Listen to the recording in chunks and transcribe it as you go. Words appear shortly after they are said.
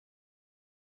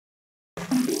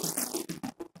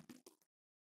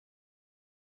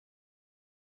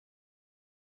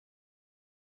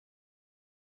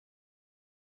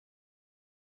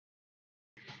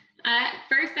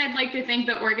First, I'd like to thank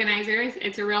the organizers.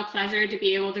 It's a real pleasure to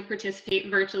be able to participate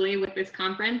virtually with this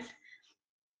conference.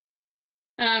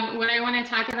 What I want to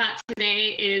talk about today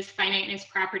is finiteness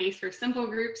properties for simple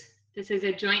groups. This is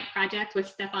a joint project with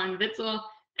Stefan Witzel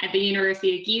at the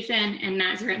University of Gießen and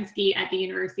Matt Zaremski at the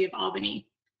University of Albany.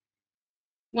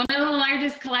 One of the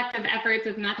largest collective efforts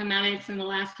of mathematics in the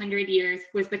last 100 years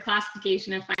was the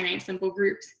classification of finite simple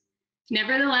groups.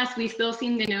 Nevertheless, we still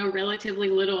seem to know relatively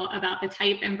little about the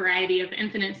type and variety of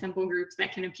infinite simple groups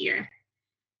that can appear.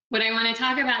 What I want to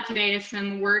talk about today is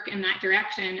some work in that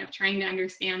direction of trying to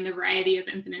understand the variety of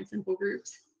infinite simple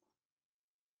groups.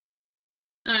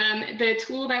 The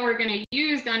tool that we're going to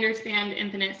use to understand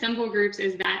infinite simple groups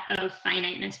is that of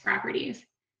finiteness properties.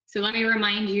 So let me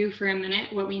remind you for a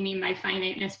minute what we mean by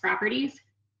finiteness properties.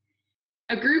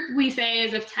 A group, we say,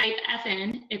 is of type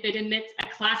Fn if it emits a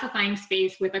classifying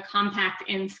space with a compact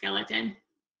N skeleton.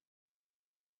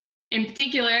 In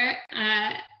particular,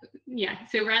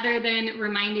 so rather than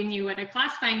reminding you what a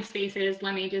classifying space is,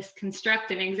 let me just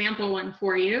construct an example one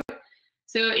for you.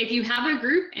 So if you have a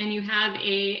group and you have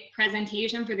a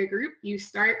presentation for the group, you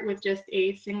start with just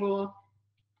a single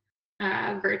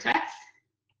vertex.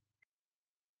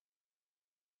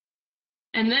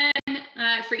 And then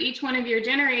for each one of your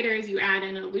generators, you add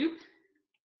in a loop.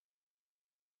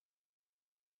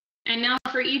 And now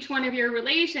for each one of your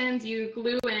relations, you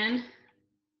glue in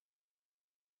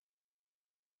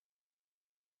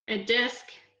a disk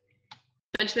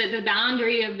such that the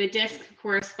boundary of the disk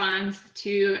corresponds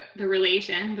to the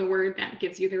relation, the word that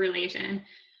gives you the relation.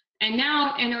 And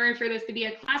now, in order for this to be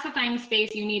a classifying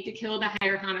space, you need to kill the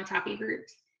higher homotopy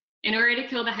groups. In order to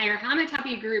kill the higher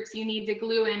homotopy groups, you need to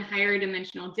glue in higher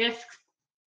dimensional disks.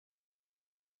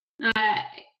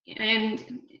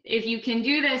 And if you can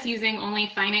do this using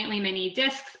only finitely many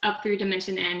disks up through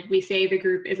dimension n, we say the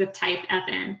group is of type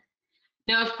Fn.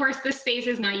 Now, of course, this space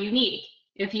is not unique.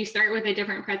 If you start with a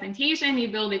different presentation,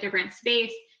 you build a different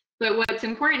space. But what's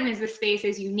important is the space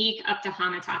is unique up to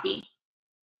homotopy.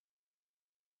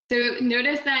 So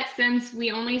notice that since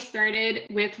we only started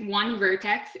with one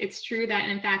vertex, it's true that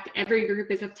in fact every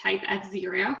group is of type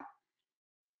F0.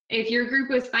 If your group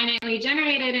was finitely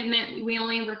generated, it meant we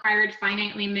only required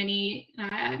finitely many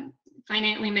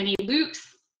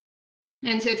loops.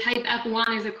 And so type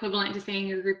F1 is equivalent to saying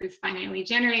your group is finitely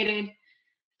generated.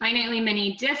 Finitely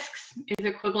many disks is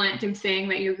equivalent to saying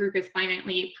that your group is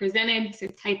finitely presented. So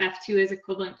type F2 is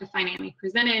equivalent to finitely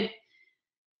presented.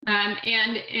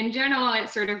 And in general, it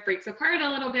sort of breaks apart a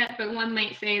little bit, but one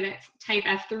might say that type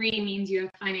F3 means you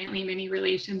have finitely many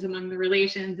relations among the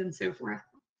relations and so forth.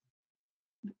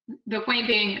 The point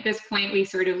being, at this point, we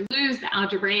sort of lose the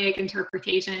algebraic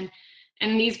interpretation,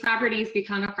 and these properties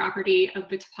become a property of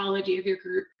the topology of your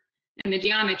group and the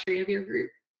geometry of your group.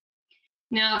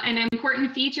 Now, an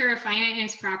important feature of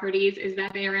finiteness properties is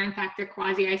that they are in fact a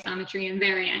quasi-isometry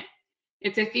invariant.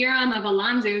 It's a theorem of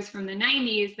Alonso's from the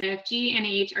 90s that if G and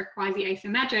H are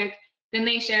quasi-isometric, then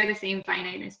they share the same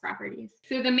finiteness properties.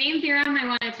 So the main theorem I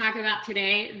want to talk about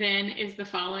today then is the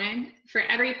following. For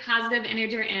every positive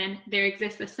integer n, there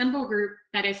exists a simple group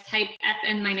that is type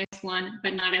Fn-1,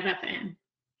 but not of Fn.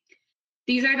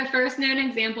 These are the first known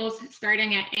examples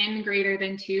starting at n greater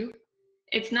than 2.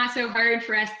 It's not so hard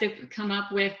for us to come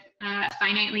up with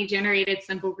finitely generated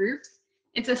simple groups.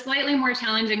 It's a slightly more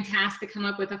challenging task to come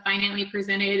up with a finitely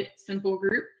presented simple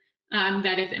group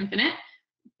that is infinite.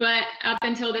 But up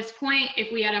until this point,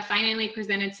 if we had a finitely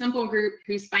presented simple group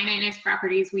whose finiteness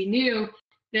properties we knew,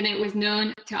 then it was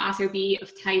known to also be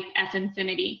of type F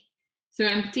infinity. So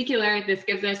in particular, this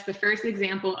gives us the first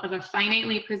example of a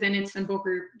finitely presented simple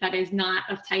group that is not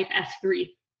of type F3.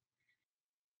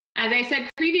 As I said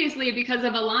previously, because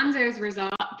of Alonso's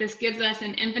result, this gives us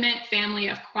an infinite family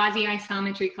of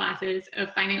quasi-isometry classes of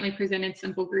finitely presented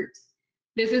simple groups.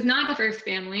 This is not the first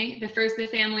family. The first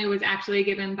family was actually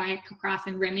given by Capras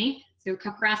and Remy. So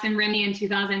Capras and Remy in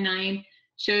 2009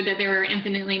 showed that there are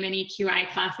infinitely many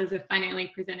QI classes of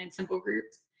finitely presented simple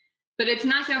groups. But it's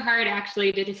not so hard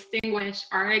actually to distinguish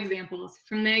our examples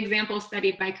from the examples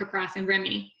studied by Capras and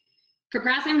Remy.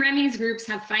 Capras and Remy's groups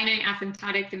have finite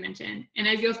asymptotic dimension. And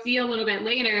as you'll see a little bit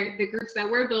later, the groups that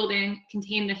we're building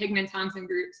contain the Higman-Thompson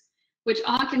groups, which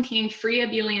all contain free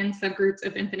abelian subgroups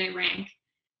of infinite rank.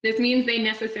 This means they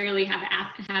necessarily have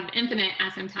infinite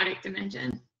asymptotic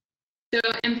dimension. So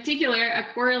in particular, a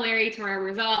corollary to our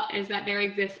result is that there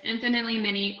exists infinitely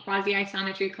many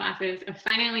quasi-isometry classes of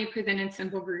finitely presented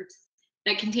simple groups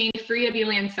that contain free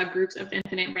abelian subgroups of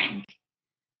infinite rank.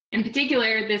 In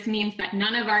particular, this means that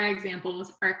none of our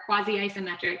examples are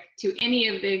quasi-isometric to any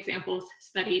of the examples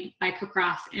studied by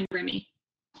Capras and Remy.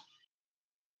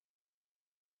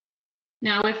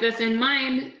 Now, with this in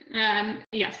mind,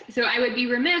 yes, so I would be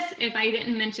remiss if I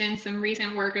didn't mention some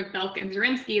recent work of Belk and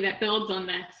Zaremski that builds on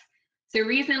this. So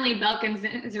recently, Belk and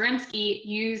Zaremski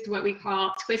used what we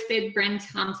call twisted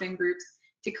Brin-Thompson groups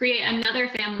to create another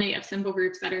family of simple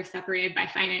groups that are separated by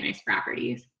finiteness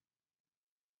properties.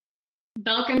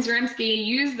 Belk and Cirm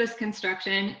used this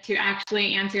construction to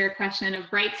actually answer a question of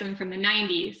Brightson from the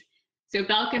 90s. So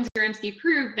Belk and Cirm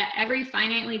proved that every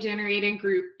finitely generated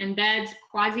group embeds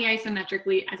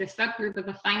quasi-isometrically as a subgroup of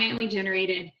a finitely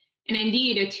generated, and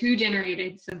indeed a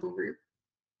two-generated simple group.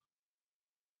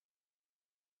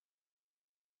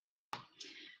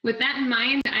 With that in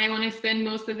mind, I want to spend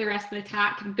most of the rest of the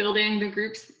talk building the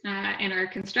groups in our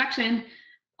construction.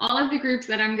 All of the groups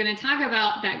that I'm going to talk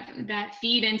about that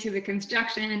feed into the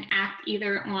construction act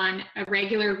either on a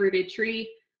regular rooted tree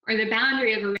or the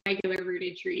boundary of a regular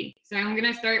rooted tree. So I'm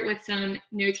going to start with some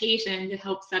notation to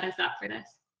help set us up for this.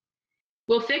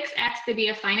 We'll fix X to be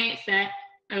a finite set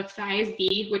of size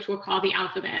B, which we'll call the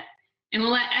alphabet. And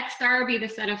we'll let X star be the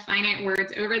set of finite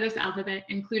words over this alphabet,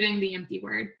 including the empty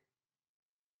word.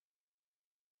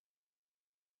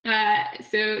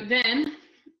 So then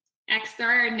X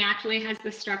star naturally has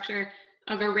the structure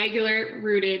of a regular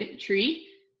rooted tree.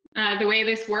 The way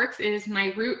this works is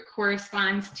my root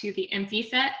corresponds to the empty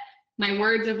set. My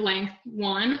words of length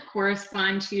 1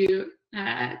 correspond to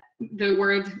the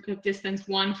words of distance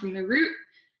 1 from the root.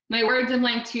 My words of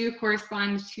length 2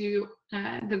 correspond to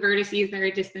the vertices that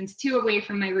are distance 2 away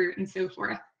from my root, and so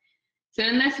forth. So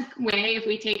in this way, if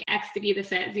we take X to be the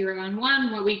set 0 and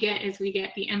 1, what we get is we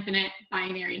get the infinite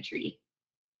binary tree.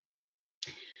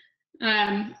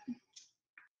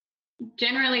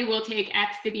 Generally, we'll take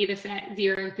X to be the set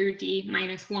 0 through D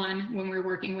minus 1 when we're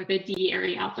working with a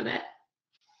D-array alphabet.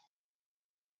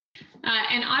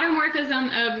 An automorphism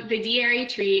of the D-array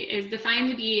tree is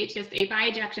defined to be just a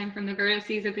bijection from the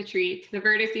vertices of the tree to the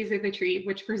vertices of the tree,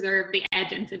 which preserve the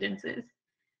edge incidences.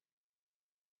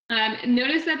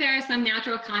 Notice that there are some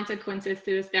natural consequences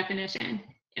to this definition.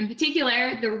 In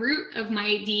particular, the root of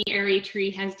my D-array tree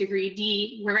has degree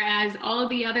D, whereas all of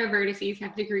the other vertices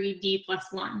have degree D plus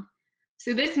 1.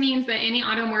 So this means that any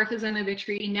automorphism of the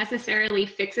tree necessarily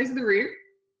fixes the root.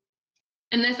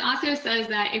 And this also says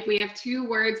that if we have two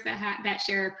words that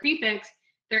share a prefix,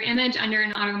 their image under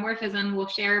an automorphism will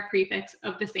share a prefix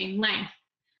of the same length.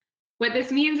 What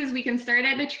this means is we can start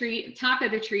at the top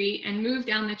of the tree and move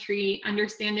down the tree,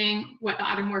 understanding what the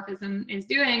automorphism is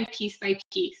doing piece by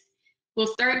piece. We'll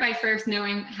start by first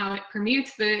knowing how it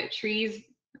permutes the trees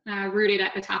rooted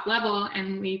at the top level,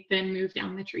 and we then move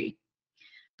down the tree.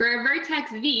 For a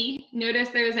vertex V, notice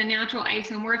there's a natural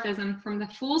isomorphism from the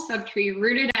full subtree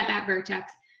rooted at that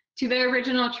vertex to the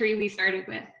original tree we started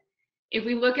with. If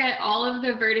we look at all of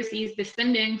the vertices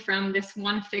descending from this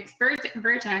one fixed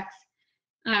vertex,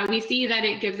 we see that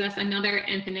it gives us another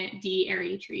infinite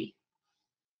D-array tree.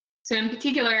 So in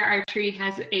particular, our tree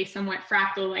has a somewhat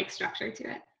fractal-like structure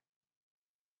to it.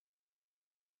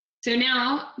 So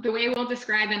now the way we'll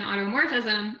describe an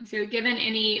automorphism, so given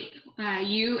any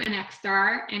U and X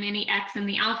star and any X in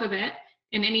the alphabet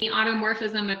and any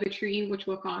automorphism of the tree, which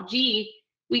we'll call G,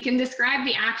 we can describe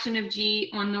the action of G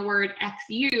on the word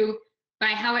XU by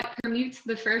how it permutes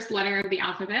the first letter of the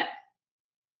alphabet,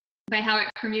 by how it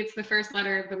permutes the first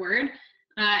letter of the word,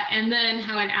 and then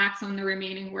how it acts on the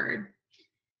remaining word.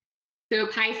 So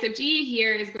pi sub G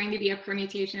here is going to be a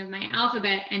permutation of my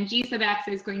alphabet, and G sub X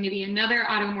is going to be another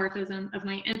automorphism of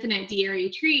my infinite D-array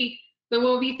tree, but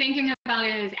we'll be thinking about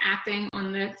it as acting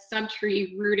on the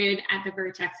subtree rooted at the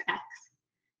vertex X.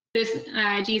 This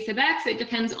G sub X, it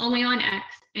depends only on X,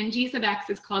 and G sub X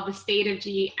is called the state of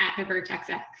G at the vertex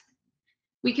X.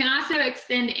 We can also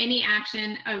extend any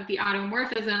action of the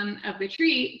automorphism of the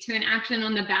tree to an action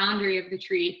on the boundary of the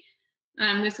tree.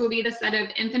 This will be the set of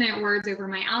infinite words over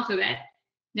my alphabet.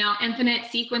 Now, infinite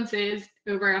sequences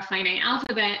over a finite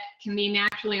alphabet can be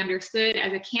naturally understood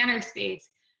as a Cantor space.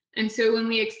 And so when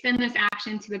we extend this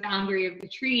action to the boundary of the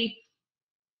tree,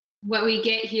 what we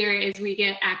get here is we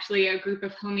get actually a group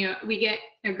of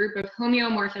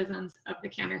homeomorphisms of the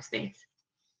Cantor space.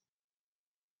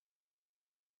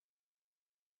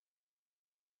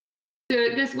 So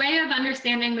this way of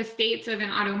understanding the states of an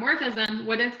automorphism,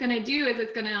 what it's going to do is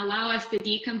it's going to allow us to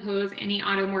decompose any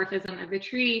automorphism of the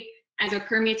tree as a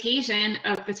permutation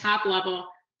of the top level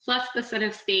plus the set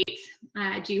of states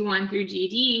G1 through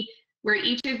GD, where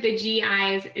each of the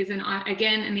GIs is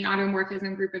again in the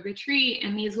automorphism group of the tree,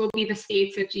 and these will be the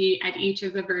states of G at each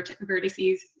of the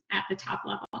vertices at the top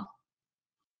level.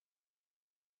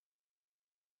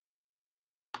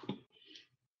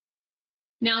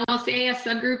 Now we'll say a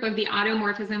subgroup of the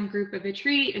automorphism group of a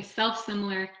tree is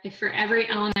self-similar if for every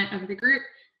element of the group,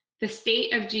 the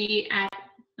state of G at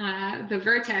the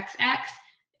vertex X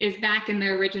is back in the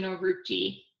original group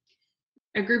G.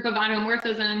 A group of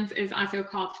automorphisms is also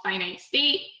called finite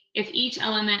state if each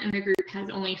element in the group has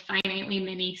only finitely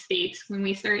many states when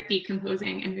we start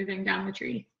decomposing and moving down the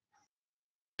tree.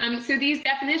 So these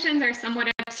definitions are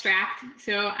somewhat abstract,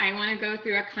 so I want to go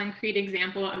through a concrete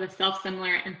example of a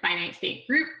self-similar and finite state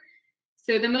group.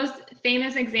 So the most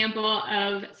famous example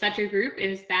of such a group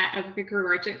is that of the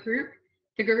Gregorchik group.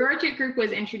 The Gregorchik group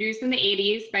was introduced in the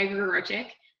 80s by Gregorchik.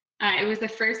 It was the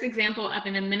first example of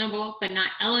an amenable but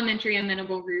not elementary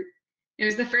amenable group. It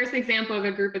was the first example of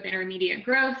a group of intermediate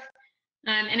growth,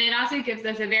 and it also gives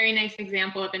us a very nice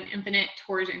example of an infinite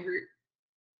torsion group.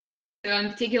 So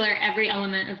in particular, every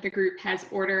element of the group has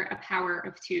order a power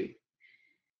of 2.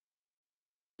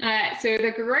 So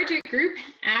the Gregorchik group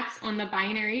acts on the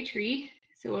binary tree.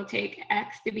 So we'll take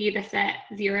X to be the set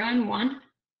 0 and 1.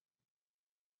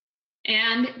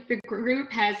 And the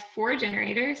group has 4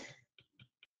 generators.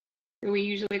 So we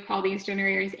usually call these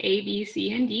generators A, B,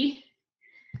 C, and D.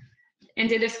 And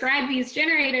to describe these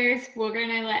generators, we're going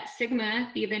to let sigma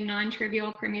be the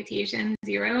non-trivial permutation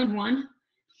 0 and 1.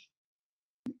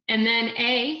 And then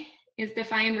A is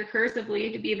defined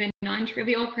recursively to be the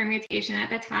non-trivial permutation at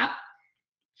the top,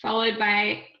 followed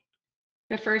by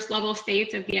the first level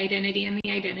states of the identity and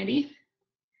the identity.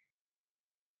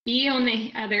 B, on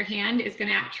the other hand, is going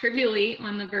to act trivially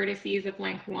on the vertices of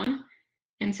length 1.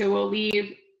 And so we'll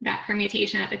leave that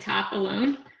permutation at the top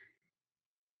alone.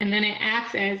 And then it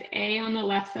acts as A on the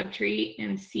left subtree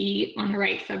and C on the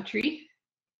right subtree.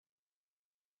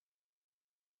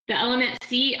 The element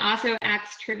C also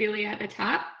acts trivially at the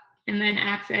top and then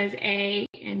acts as A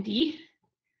and D.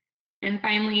 And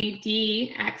finally,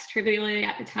 D acts trivially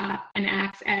at the top and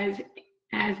acts as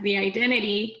the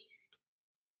identity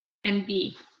and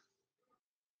B.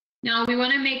 Now we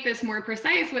want to make this more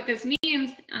precise what this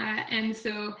means, and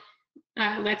so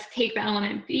let's take the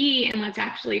element B and let's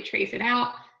actually trace it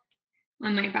out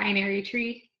on my binary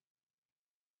tree.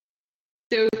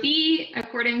 So B,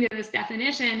 according to this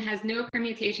definition, has no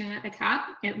permutation at the top.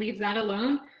 It leaves that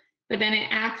alone, but then it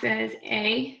acts as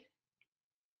A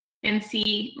and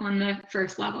C on the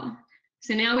first level.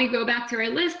 So now we go back to our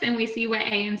list and we see what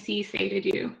A and C say to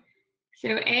do.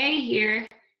 So A here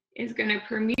is going to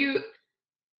permute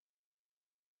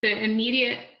the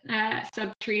immediate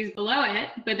subtrees below it,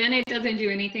 but then it doesn't do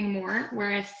anything more,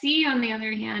 whereas C, on the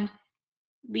other hand,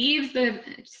 leaves the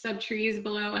subtrees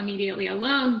below immediately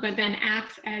alone, but then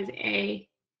acts as A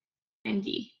and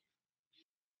D.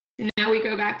 And now we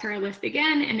go back to our list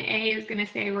again, and A is going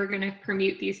to say we're going to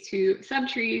permute these 2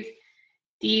 subtrees.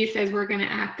 D says we're going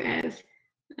to act as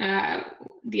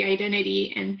the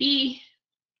identity and B.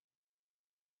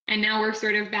 And now we're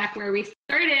sort of back where we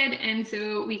started, and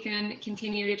so we can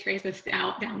continue to trace this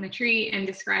out down the tree and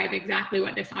describe exactly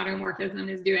what this automorphism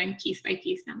is doing piece by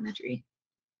piece down the tree.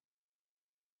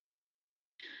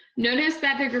 Notice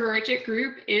that the Gregorchik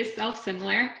group is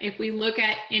self-similar. If we look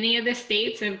at any of the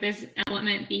states of this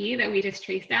element B that we just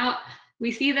traced out,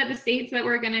 we see that the states that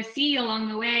we're going to see along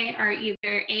the way are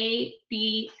either A,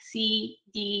 B, C,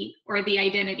 D, or the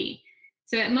identity.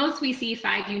 So at most we see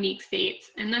 5 unique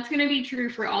states, and that's going to be true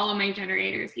for all of my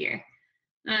generators here.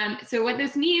 So what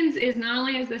this means is not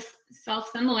only is this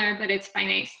self-similar, but it's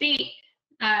finite state.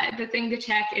 The thing to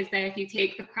check is that if you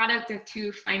take the product of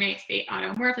 2 finite state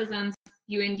automorphisms,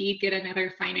 you indeed get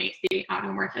another finite state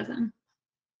automorphism.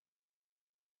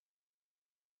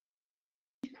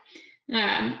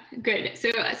 Good.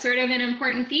 So sort of an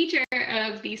important feature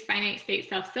of these finite state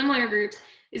self-similar groups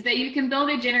is that you can build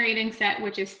a generating set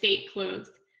which is state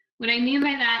closed. What I mean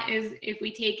by that is if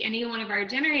we take any one of our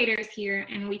generators here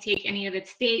and we take any of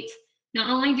its states, not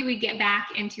only do we get back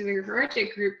into the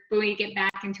Gregorchik group, but we get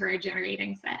back into our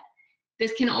generating set.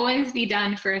 This can always be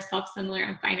done for a self-similar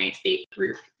and finite state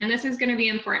group. And this is going to be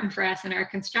important for us in our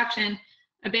construction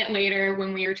a bit later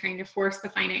when we are trying to force the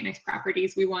finiteness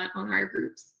properties we want on our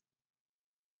groups.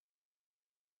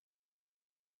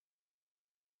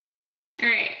 All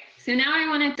right, so now I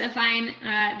want to define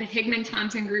the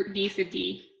Higman-Thompson group D sub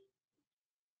D.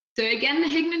 So again, the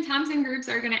Higman-Thompson groups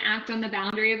are going to act on the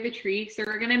boundary of the tree, so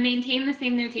we're going to maintain the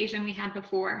same notation we had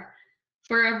before.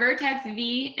 For a vertex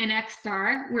V and X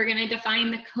star, we're going to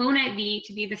define the cone at V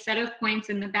to be the set of points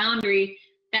in the boundary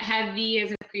that have V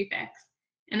as a prefix.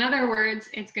 In other words,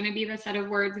 it's going to be the set of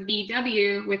words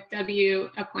VW with W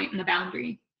a point in the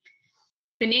boundary.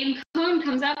 The name cone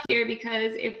comes up here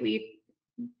because if we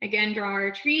again draw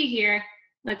our tree here,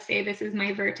 let's say this is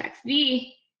my vertex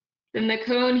V, then the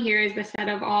cone here is the set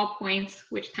of all points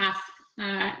which pass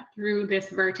through this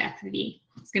vertex V.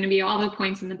 It's going to be all the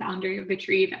points in the boundary of the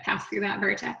tree that pass through that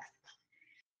vertex.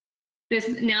 This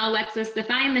now lets us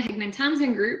define the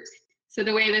Higman-Thomson groups. So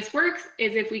the way this works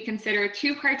is if we consider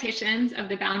two partitions of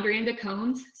the boundary into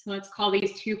cones, so let's call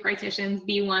these two partitions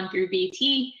V1 through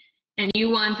VT and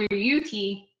U1 through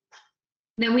UT,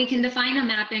 then we can define a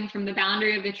mapping from the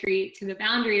boundary of the tree to the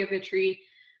boundary of the tree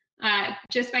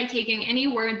just by taking any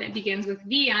word that begins with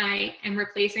VI and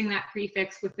replacing that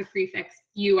prefix with the prefix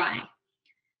UI.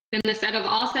 Then the set of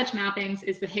all such mappings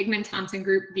is the Higman-Thomson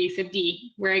group V sub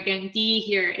D, where again, D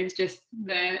here is just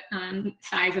the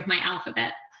size of my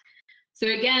alphabet. So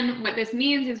again, what this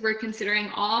means is we're considering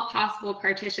all possible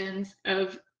partitions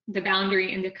of the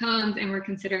boundary into cones, and we're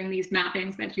considering these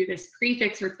mappings that do this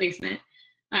prefix replacement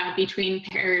between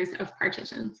pairs of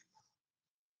partitions.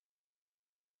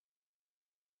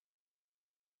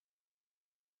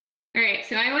 All right,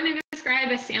 so I wanted to describe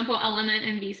a sample element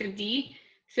in V sub D.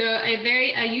 So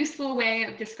a useful way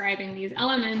of describing these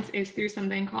elements is through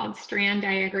something called strand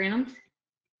diagrams.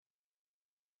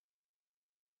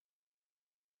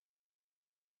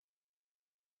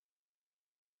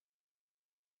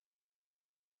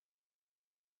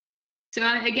 So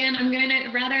again, I'm going to,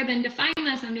 rather than define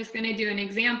this, I'm just going to do an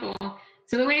example.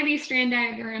 So the way these strand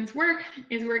diagrams work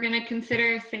is we're going to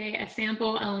consider, say, a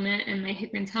sample element in my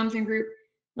Higman-Thomson group.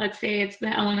 Let's say it's the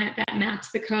element that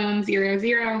maps the cone 0,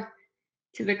 0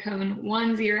 to the cone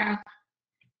 1, 0.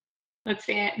 Let's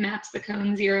say it maps the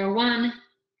cone 0, 1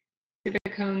 to the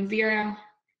cone 0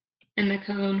 and the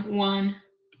cone 1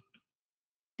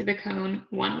 to the cone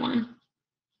 1, 1.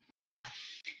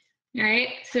 All right,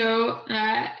 so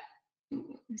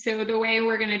the way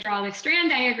we're going to draw the strand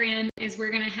diagram is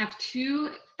we're going to have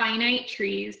two finite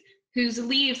trees whose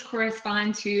leaves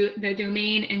correspond to the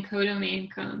domain and codomain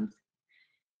cones.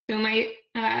 So my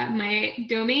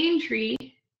domain tree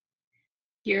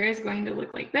here is going to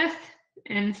look like this.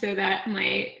 And so that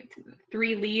my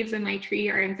three leaves in my tree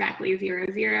are exactly 0,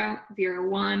 0, 0,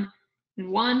 1,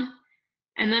 and 1.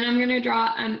 And then I'm going to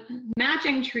draw a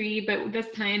matching tree, but this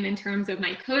time in terms of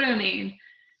my codomain,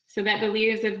 so that the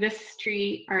leaves of this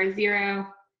tree are 0,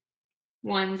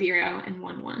 1, 0, and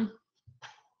 1, 1.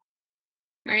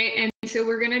 All right, and so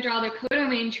we're going to draw the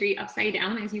codomain tree upside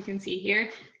down, as you can see here.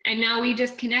 And now we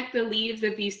just connect the leaves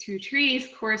of these two trees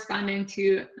corresponding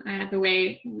to the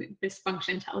way this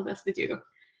function tells us to do.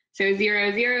 So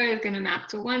 0, 0 is going to map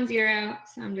to 1, 0.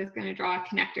 So I'm just going to draw a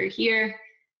connector here.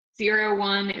 0,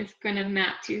 1 is going to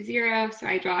map to 0. So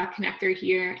I draw a connector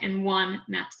here, and 1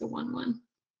 maps to 1, 1.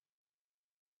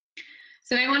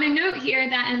 So I want to note here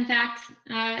that, in fact,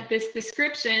 this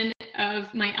description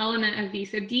of my element of V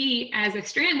sub D as a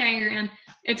strand diagram,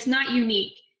 it's not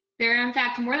unique. There are, in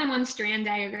fact, more than one strand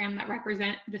diagram that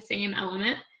represent the same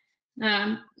element.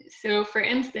 So for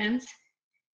instance,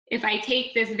 if I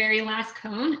take this very last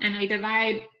cone and I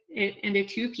divide it into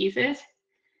two pieces,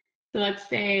 so let's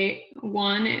say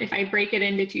 1, if I break it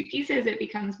into two pieces, it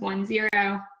becomes 1, 0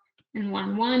 and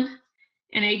 1, 1.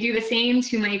 And I do the same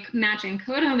to my matching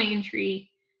codomain tree,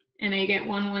 and I get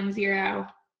 1, 1, 0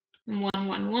 and 1,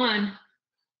 1, 1.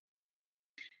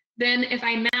 Then if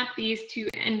I map these two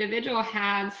individual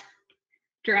halves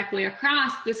directly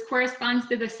across, this corresponds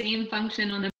to the same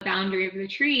function on the boundary of the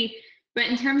tree. But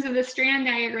in terms of the strand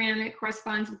diagram, it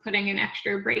corresponds to putting an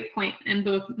extra breakpoint in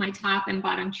both my top and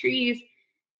bottom trees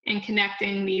and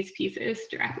connecting these pieces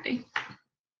directly.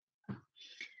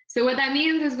 So what that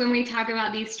means is when we talk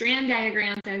about these strand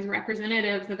diagrams as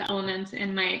representatives of elements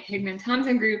in my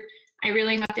Higman-Thomson group, I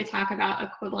really have to talk about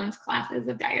equivalence classes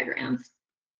of diagrams.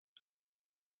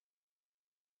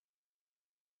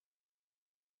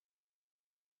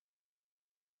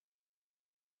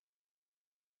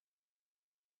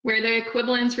 Where the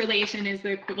equivalence relation is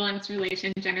the equivalence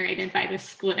relation generated by the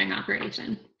splitting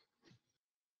operation.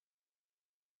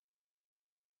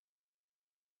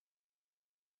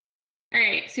 All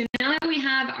right, so now that we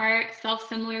have our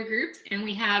self-similar groups and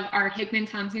we have our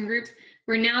Higman-Thomson groups,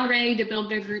 we're now ready to build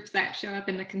the groups that show up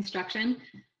in the construction.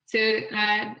 So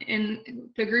in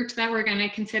the groups that we're going to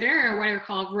consider are what are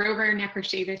called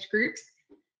Rover-Nekrashevich groups.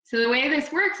 So the way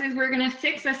this works is we're going to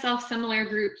fix a self-similar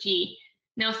group G.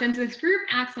 Now, since this group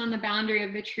acts on the boundary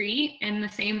of the tree, and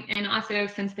also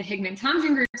since the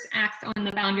Higman-Thomson groups act on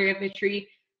the boundary of the tree,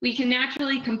 we can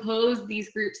naturally compose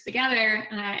these groups together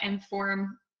and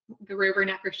form the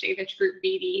Rover-Nekrashevich group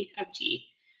BD of G.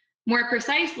 More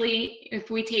precisely, if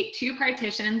we take two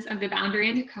partitions of the boundary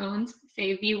into cones,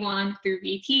 say V1 through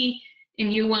VT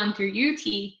and U1 through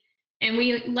UT, and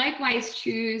we likewise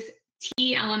choose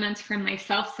T elements from my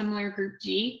self-similar group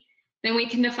G, Then we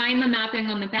can define the mapping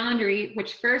on the boundary,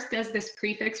 which first does this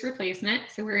prefix replacement.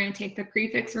 So we're going to take the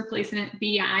prefix replacement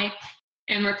bi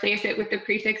and replace it with the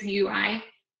prefix ui.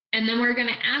 And then we're going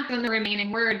to act on the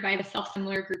remaining word by the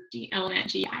self-similar group G element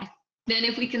gi. Then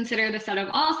if we consider the set of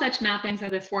all such mappings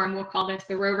of this form, we'll call this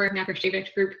the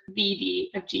Rover-Nekrashevich group VD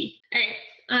of G. All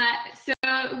right, so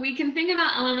we can think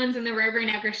about elements in the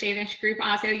Rover-Nekrashevich group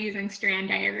also using strand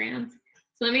diagrams.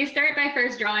 So let me start by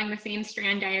first drawing the same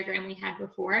strand diagram we had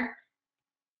before.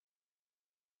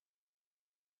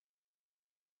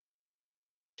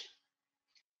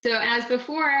 So as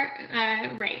before,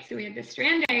 right, so we had the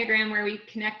strand diagram where we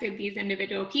connected these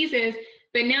individual pieces,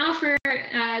 but now for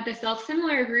the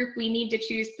self-similar group, we need to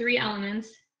choose 3 elements,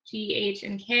 G, H,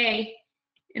 and K,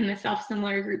 in the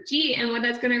self-similar group G, and what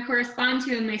that's going to correspond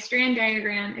to in my strand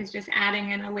diagram is just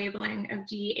adding in a labeling of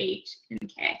G, H,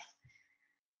 and K.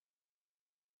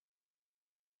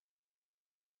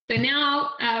 So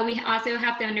now we also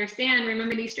have to understand,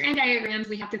 remember these strand diagrams,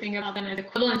 we have to think about them as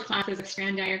equivalence classes of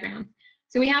strand diagram.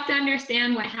 So we have to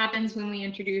understand what happens when we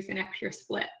introduce an extra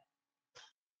split.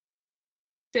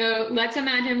 So let's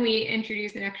imagine we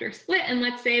introduce an extra split, and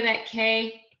let's say that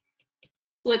K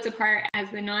splits apart as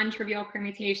the non-trivial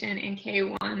permutation in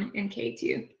K1 and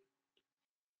K2.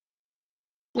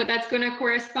 What that's going to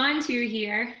correspond to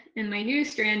here in my new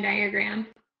strand diagram,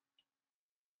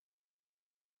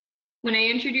 when I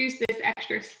introduce this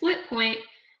extra split point,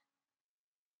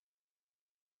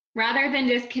 rather than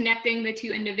just connecting the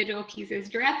 2 individual pieces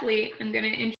directly, I'm going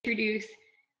to introduce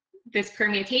this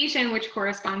permutation, which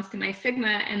corresponds to my sigma,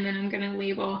 and then I'm going to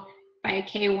label by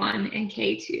K1 and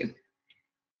K2,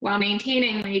 while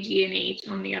maintaining my G and H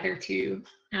on the other 2,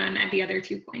 at the other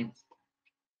 2 points.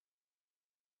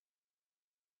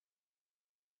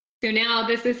 So now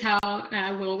this is how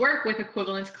we'll work with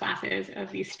equivalence classes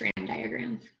of these strand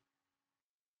diagrams.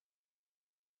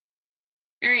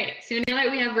 All right, so now that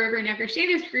we have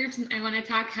Rover-Nekrashevich groups, I want to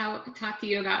talk to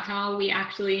you about how we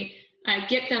actually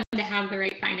get them to have the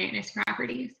right finiteness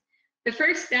properties. The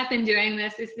first step in doing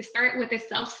this is to start with a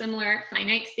self-similar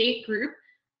finite state group,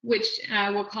 which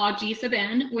we'll call G sub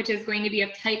n, which is going to be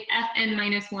of type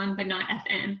Fn-1, but not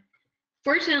Fn.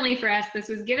 Fortunately for us, this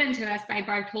was given to us by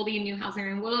Bartholdi,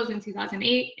 Neuhauser, and Willows in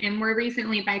 2008, and more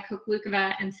recently by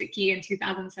Koklukova and Sitke in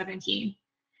 2017.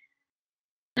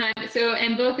 So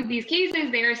in both of these cases,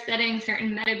 they are studying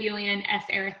certain meta-Boolean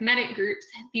S-arithmetic groups.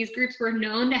 These groups were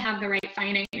known to have the right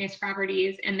finiteness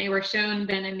properties, and they were shown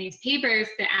then in these papers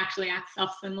to actually act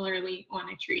self-similarly on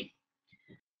a tree.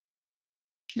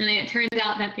 And it turns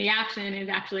out that the action is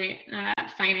actually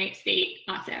finite state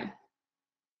also.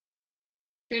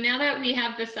 So now that we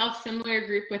have the self-similar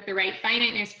group with the right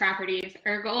finiteness properties,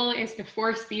 our goal is to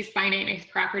force these finiteness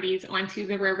properties onto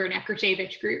the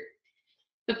Rover-Nekrashevich group.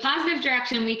 The positive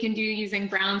direction we can do using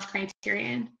Brown's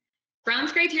criterion.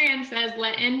 Brown's criterion says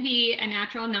let n be a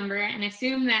natural number and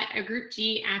assume that a group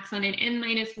G acts on an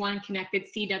n-1 connected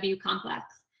CW complex.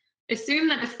 Assume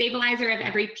that the stabilizer of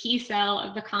every P cell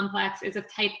of the complex is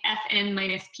of type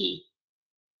Fn-P.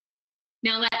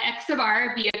 Now let X sub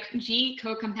R be a G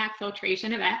co-compact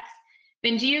filtration of X,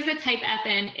 then G is a type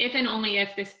Fn if and only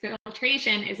if this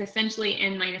filtration is essentially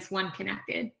n-1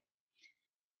 connected.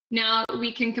 Now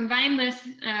we can combine this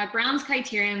Brown's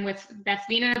criterion with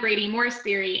Bessvina-Brady-Morse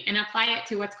theory and apply it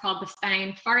to what's called the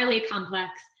Stein-Farley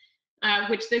complex,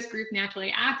 which this group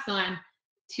naturally acts on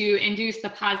to induce the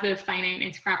positive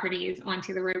finiteness properties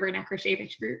onto the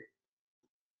Rover-Nekrashevich group.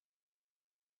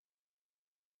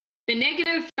 The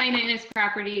negative finiteness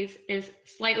properties is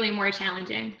slightly more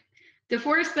challenging. To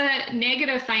force the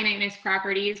negative finiteness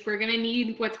properties, we're going to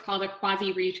need what's called a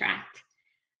quasi-retract.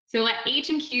 So let H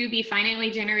and Q be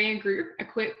finitely generated group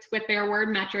equipped with their word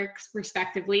metrics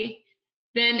respectively.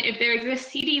 Then if there exist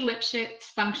CD Lipschitz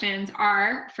functions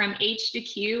R from H to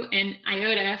Q and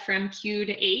iota from Q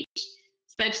to H,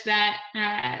 such that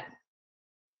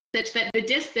the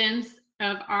distance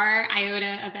of R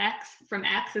iota of X from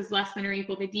X is less than or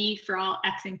equal to D for all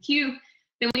X and Q,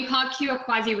 then we call Q a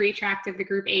quasi-retract of the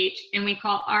group H, and we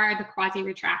call R the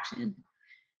quasi-retraction.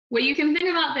 What you can think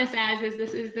about this as is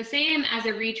this is the same as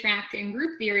a retract in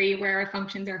group theory where our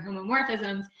functions are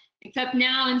homomorphisms, except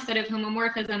now instead of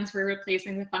homomorphisms, we're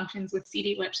replacing the functions with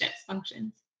CD Lipschitz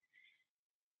functions.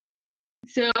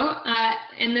 So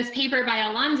in this paper by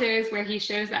Alonso's, where he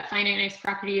shows that finiteness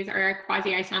properties are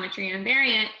quasi-isometry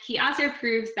invariant, he also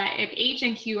proves that if H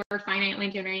and Q are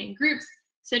finitely generating groups,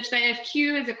 such that if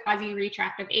Q is a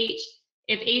quasi-retract of H,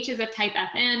 if H is of type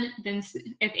Fn, then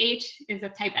if H is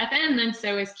of type Fn, then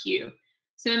so is Q.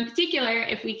 So in particular,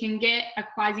 if we can get a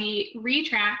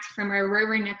quasi-retract from our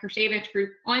Rover-Nekrashevich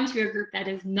group onto a group that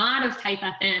is not of type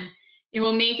Fn, it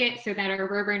will make it so that our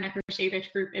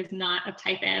Rover-Nekrashevich group is not of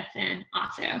type Fn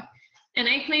also. And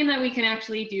I claim that we can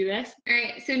actually do this. All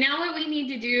right, so now what we need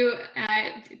to do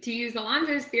to use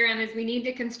Alonso's theorem is we need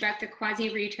to construct a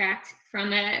quasi-retract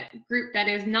from a group that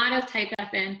is not of type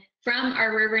Fn from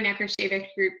our Rover-Nekrashevich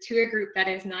group to a group that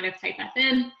is not of type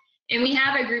Fn. And we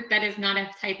have a group that is not of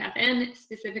type Fn,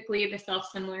 specifically the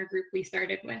self-similar group we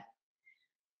started with.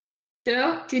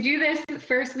 So to do this,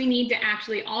 first we need to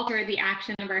actually alter the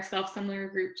action of our self-similar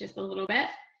group just a little bit.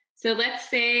 So let's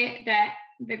say that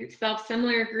the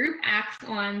self-similar group acts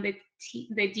on the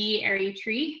D array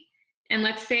tree. And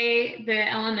let's say the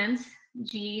elements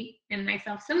G in my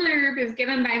self-similar group is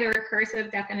given by the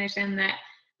recursive definition that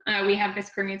we have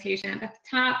this permutation at the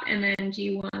top and then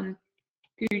G1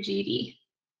 through GD.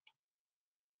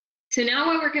 So now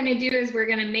what we're going to do is we're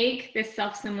going to make this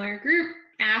self-similar group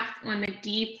act on the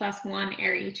D+1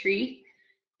 array tree.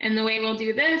 And the way we'll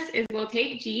do this is we'll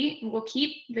take G, we'll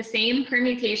keep the same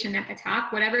permutation at the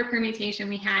top, whatever permutation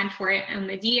we had for it on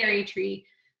the D array tree.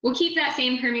 We'll keep that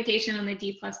same permutation on the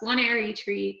D+1 array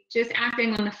tree, just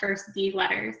acting on the first D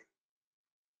letters.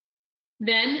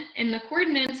 Then in the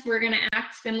coordinates, we're going to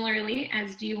act similarly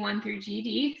as G1 through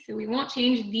GD. So we won't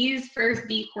change these first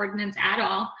D coordinates at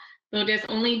all. They'll just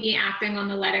only be acting on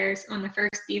the letters, on the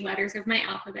first D letters of my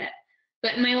alphabet.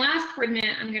 But in my last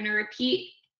coordinate, I'm going to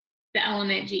repeat the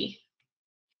element G.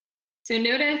 So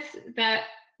notice that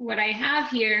what I have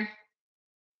here,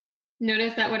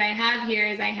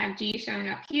 is I have G showing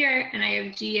up here, and I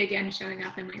have G again showing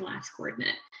up in my last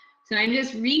coordinate. So I'm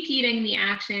just repeating the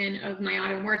action of my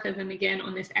automorphism again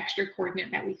on this extra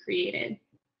coordinate that we created.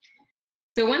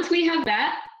 So once we have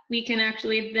that, we can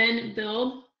actually then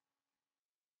build,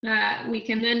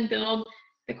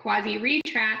 the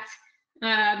quasi-retract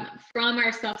from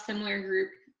our self-similar group,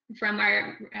 from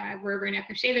our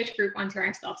Rover-Nekrashevich group onto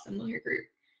our self-similar group.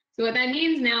 So what that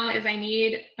means now is I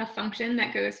need a function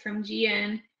that goes from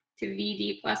Gn to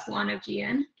Vd+1 of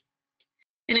Gn.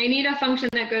 And I need a function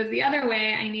that goes the other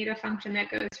way. I need a function that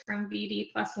goes from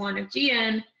Vd+1 of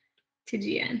Gn to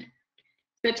Gn,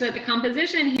 such that the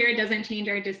composition here doesn't change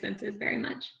our distances very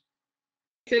much.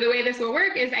 So the way this will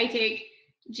work is I take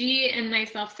G in my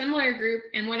self-similar group,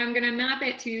 and what I'm going to map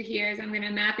it to here is I'm going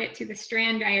to map it to the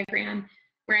strand diagram,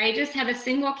 where I just have a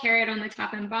single caret on the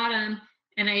top and bottom,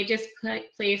 and I just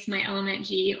place my element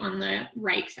G on the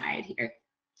right side here.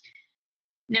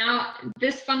 Now,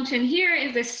 this function here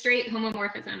is a straight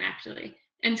homomorphism, actually.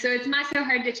 And so it's not so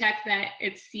hard to check that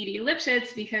it's CD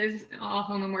Lipschitz, because all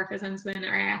homomorphisms then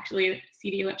are actually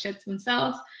CD Lipschitz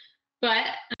themselves. But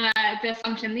the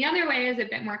function the other way is a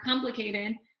bit more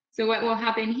complicated. So what will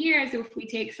happen here is if we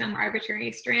take some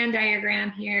arbitrary strand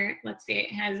diagram here, let's say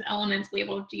it has elements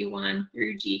labeled G1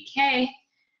 through GK,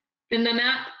 then the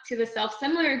map to the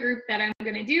self-similar group that I'm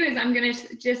going to do is I'm going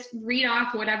to just read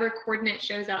off whatever coordinate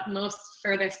shows up most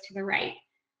furthest to the right.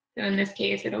 So in this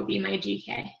case, it'll be my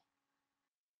GK.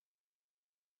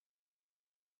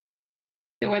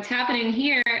 So what's happening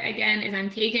here, again, is I'm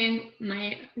taking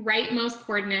my rightmost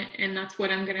coordinate, and that's what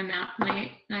I'm going to map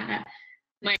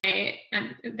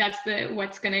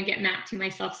what's going to get mapped to my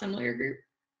self-similar group.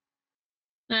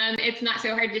 It's not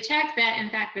so hard to check that, in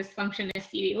fact, this function is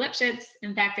CD Lipschitz.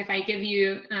 In fact, if I give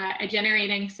you a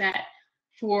generating set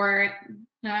for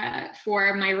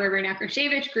my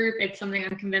Rover-Nekrashevich group, it's something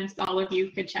I'm convinced all of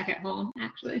you could check at home,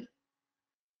 actually.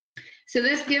 So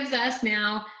this gives us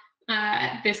now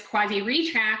this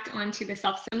quasi-retract onto the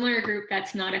self-similar group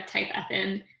that's not of type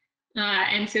Fn.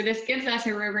 And so this gives us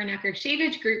a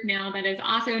Rover-Nekrashevich group now that is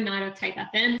also not of type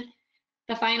Fn.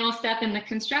 The final step in the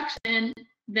construction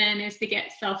then is to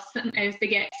get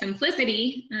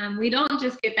simplicity. We don't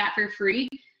just get that for free,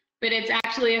 but it's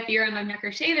actually a theorem of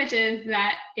Nekrashevich's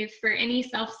that if for any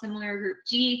self-similar group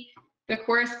G, the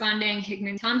corresponding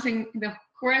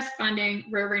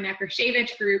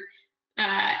Rover-Nekrashevich group,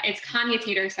 its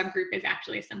commutator subgroup is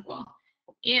actually simple.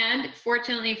 And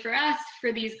fortunately for us,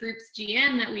 for these groups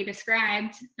Gn that we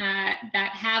described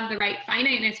that have the right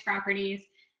finiteness properties,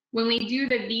 when we do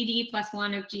the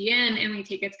Vd+1 of Gn and we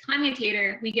take its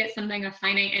commutator, we get something of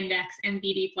finite index and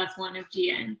Vd+1 of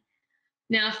Gn.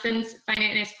 Now, since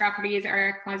finiteness properties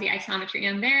are quasi-isometry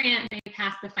invariant, they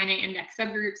pass the finite index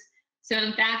subgroups. So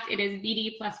in fact, it is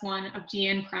Vd+1 of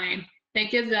Gn prime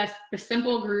that gives us the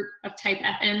simple group of type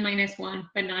Fn-1,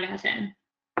 but not Fn.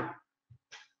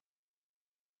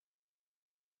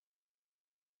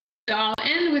 So I'll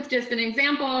end with just an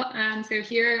example. So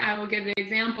here I will give the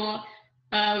example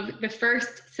of the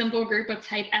first simple group of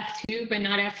type F2, but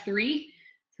not F3.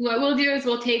 So what we'll do is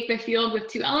we'll take the field with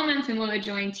two elements and we'll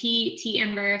adjoin T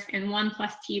inverse, and 1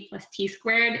 plus T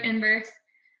squared inverse.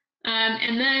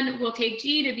 And then we'll take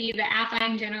G to be the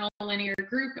affine general linear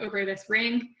group over this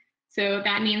ring. So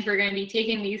that means we're going to be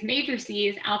taking these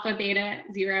matrices, alpha, beta,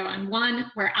 0, and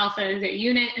 1, where alpha is a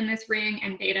unit in this ring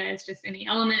and beta is just any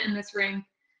element in this ring.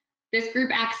 This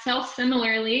group acts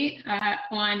self-similarly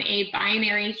on a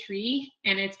binary tree,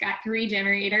 and it's got 3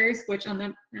 generators, which on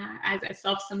the as a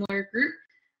self-similar group,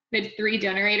 the 3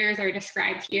 generators are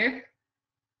described here.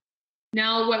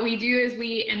 Now what we do is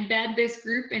we embed this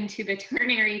group into the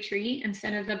ternary tree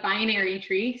instead of the binary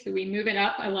tree. So we move it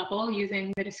up a level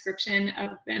using the description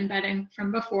of the embedding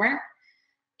from before.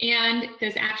 And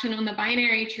this action on the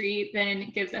binary tree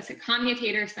then gives us a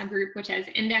commutator subgroup, which has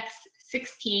index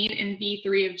 16 in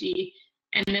V3 of G.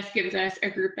 And this gives us a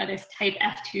group that is type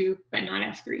F2, but not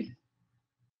F3.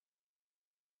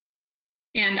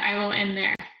 And I will end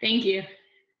there. Thank you.